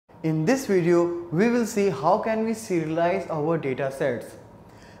In this video, we will see how can we serialize our data sets.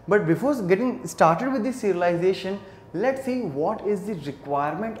 But before getting started with the serialization, let's see what is the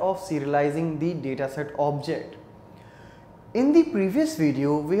requirement of serializing the dataset object. In the previous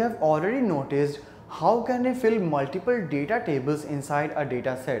video, we have already noticed how can I fill multiple data tables inside a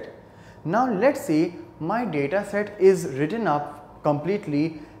dataset. Now let's say my dataset is written up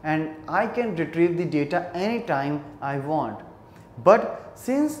completely and I can retrieve the data anytime I want. But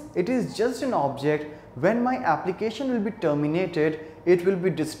since it is just an object, when my application will be terminated, it will be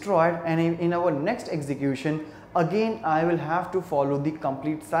destroyed, and in our next execution, again I will have to follow the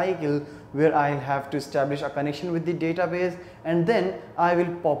complete cycle where I have to establish a connection with the database and then I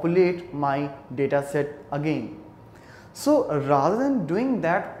will populate my dataset again. So rather than doing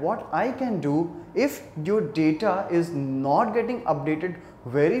that, what I can do, if your data is not getting updated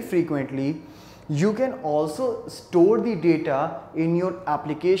very frequently, you can also store the data in your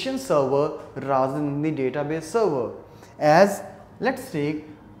application server rather than the database server. As let's take,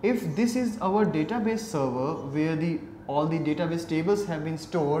 if this is our database server where all the database tables have been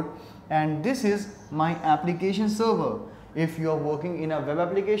stored, and this is my application server. If you are working in a web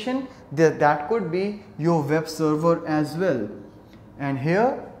application, that could be your web server as well. And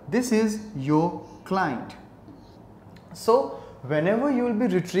here this is your client. So whenever you will be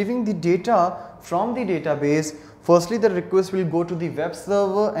retrieving the data from the database, firstly the request will go to the web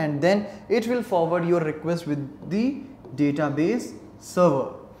server and then it will forward your request with the database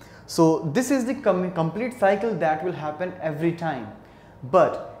server. So this is the complete cycle that will happen every time.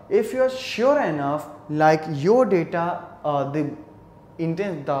 But if you are sure enough, like your data, the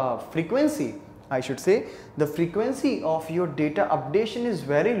frequency, I should say, the frequency of your data updation is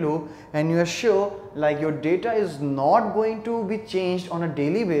very low, and you are sure like your data is not going to be changed on a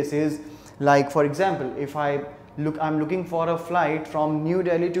daily basis. Like for example, if I'm looking for a flight from New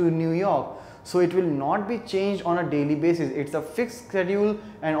Delhi to New York, so it will not be changed on a daily basis. It's a fixed schedule,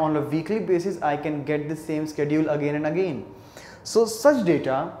 and on a weekly basis I can get the same schedule again and again. So such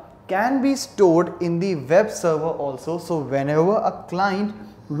data can be stored in the web server also. So whenever a client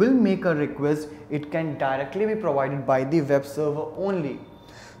will make a request, it can directly be provided by the web server only.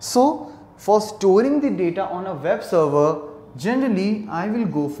 So for storing the data on a web server, generally I will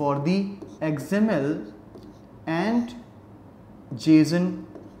go for the XML and JSON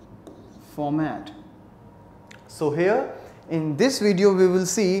format. So here in this video we will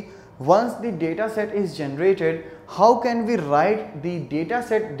see, once the data set is generated, how can we write the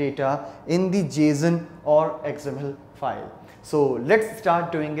dataset data in the JSON or XML file. So let's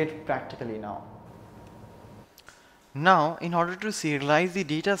start doing it practically now. Now in order to serialize the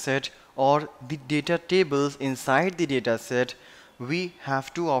dataset or the data tables inside the dataset, we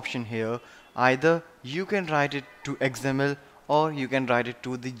have two options here. Either you can write it to XML or you can write it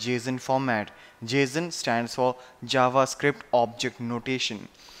to the JSON format. JSON stands for JavaScript Object Notation.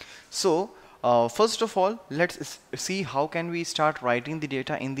 So first of all, let's see how can we start writing the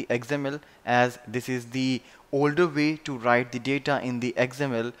data in the XML, as this is the older way to write the data in the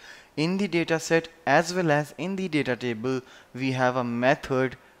XML. In the dataset as well as in the data table, we have a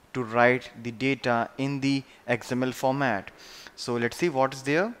method to write the data in the XML format. So let's see what is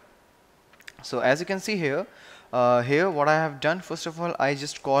there. So as you can see here, what I have done, first of all, I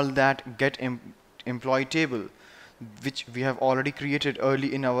just call that get employee table, which we have already created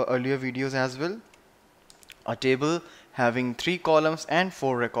in our earlier videos as well. A table having 3 columns and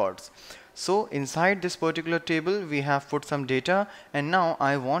 4 records. So inside this particular table we have put some data, and now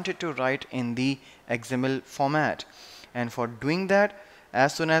I want it to write in the XML format. And for doing that,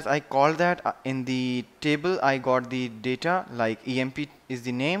 as soon as I call that in the table, I got the data, like EMP is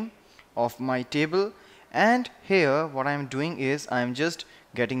the name of my table, and here what I am doing is I am just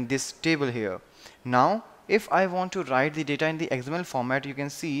getting this table here. Now if I want to write the data in the XML format, you can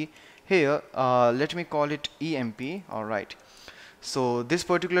see here, let me call it EMP. Alright, so this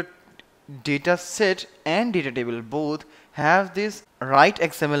particular data set and data table both have this write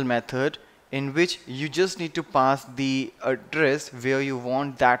XML method, in which you just need to pass the address where you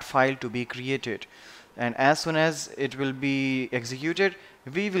want that file to be created, and as soon as it will be executed,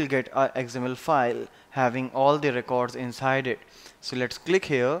 we will get a XML file having all the records inside it. So let's click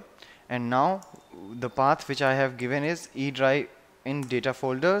here, and now the path which I have given is E drive in data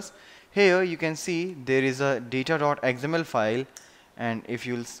folders. Here you can see there is a data.xml file, and if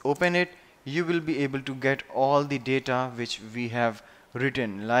you'll open it, you will be able to get all the data which we have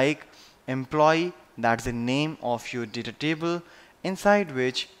written, like employee, that's the name of your data table, inside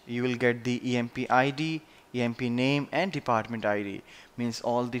which you will get the EMP ID, EMP name and department ID, means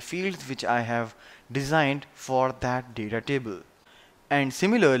all the fields which I have designed for that data table. And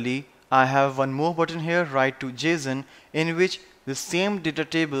similarly, I have one more button here, write to JSON, in which the same data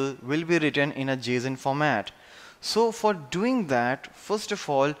table will be written in a JSON format. So for doing that, first of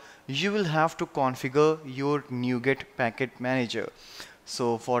all, you will have to configure your NuGet packet manager.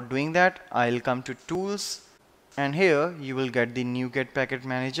 So for doing that, I'll come to tools, and here you will get the NuGet packet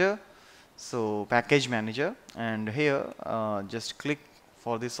manager, so package manager, and here just click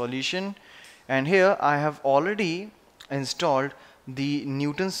for the solution, and here I have already installed the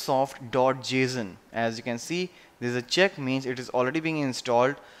newtonsoft.json. As you can see, there's a check, means it is already being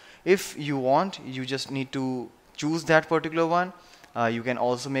installed. If you want, you just need to choose that particular one. You can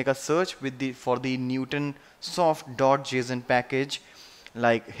also make a search with the for the newtonsoft.json package,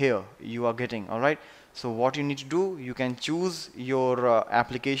 like here you are getting. All right, so what you need to do, you can choose your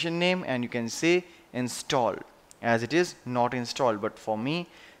application name and you can say install, as it is not installed, but for me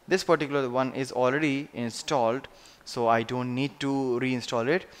this particular one is already installed, so I don't need to reinstall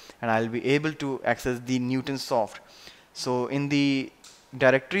it, and I'll be able to access the Newtonsoft. So in the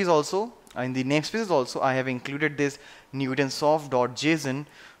directories also, in the namespaces also, I have included this newtonsoft.json,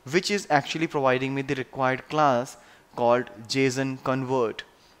 which is actually providing me the required class called JSON convert.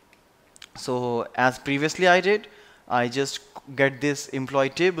 So as previously I did, I just get this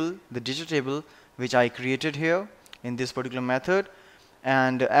employee table, the data table, which I created here in this particular method,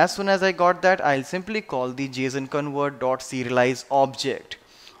 and as soon as I got that, I'll simply call the JSON convert.serialize object.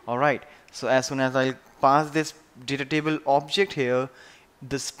 Alright, so as soon as I pass this data table object here,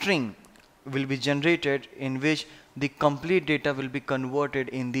 the string will be generated in which the complete data will be converted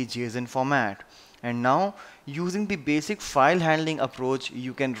in the JSON format. And now, using the basic file handling approach,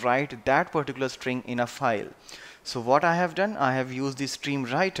 you can write that particular string in a file. So what I have done, I have used the stream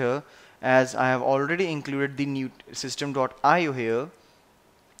writer, as I have already included the new system.io here.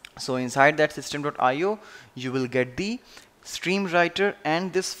 So inside that system.io, you will get the stream writer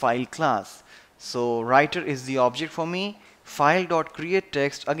and this file class. So writer is the object for me,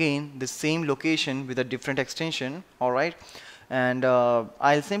 file.createText, again the same location with a different extension. Alright, and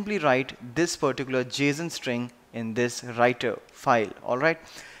I'll simply write this particular JSON string in this writer file. Alright,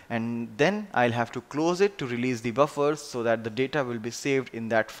 and then I'll have to close it to release the buffers so that the data will be saved in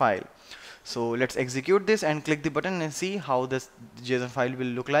that file. So let's execute this and click the button and see how this JSON file will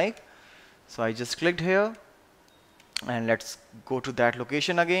look like. So I just clicked here, and let's go to that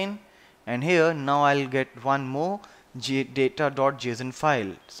location again, and here now I'll get one more data.json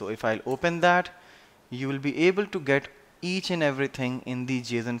file. So if I'll open that, you will be able to get each and everything in the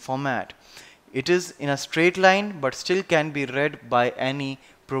JSON format. It is in a straight line but still can be read by any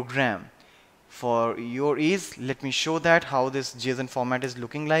program. For your ease, let me show that how this JSON format is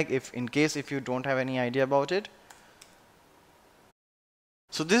looking like, if you don't have any idea about it.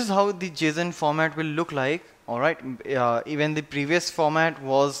 So this is how the JSON format will look like. Alright, even the previous format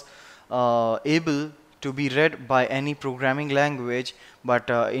was able to be read by any programming language, but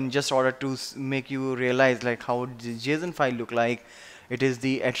in just order to make you realize like how the JSON file look like, it is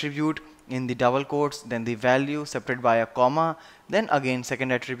the attribute in the double quotes, then the value separated by a comma, then again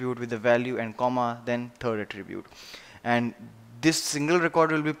second attribute with the value and comma, then third attribute, and this single record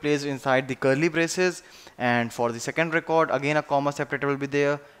will be placed inside the curly braces, and for the second record again a comma separator will be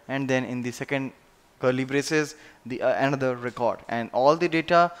there, and then in the second curly braces the another record, and all the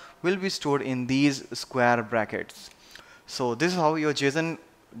data will be stored in these square brackets. So this is how your JSON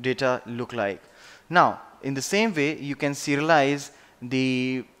data look like. Now in the same way, you can serialize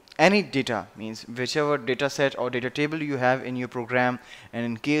the any data, means whichever data set or data table you have in your program, and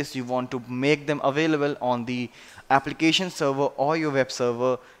in case you want to make them available on the application server or your web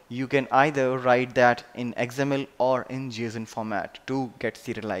server, you can either write that in XML or in JSON format to get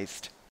serialized.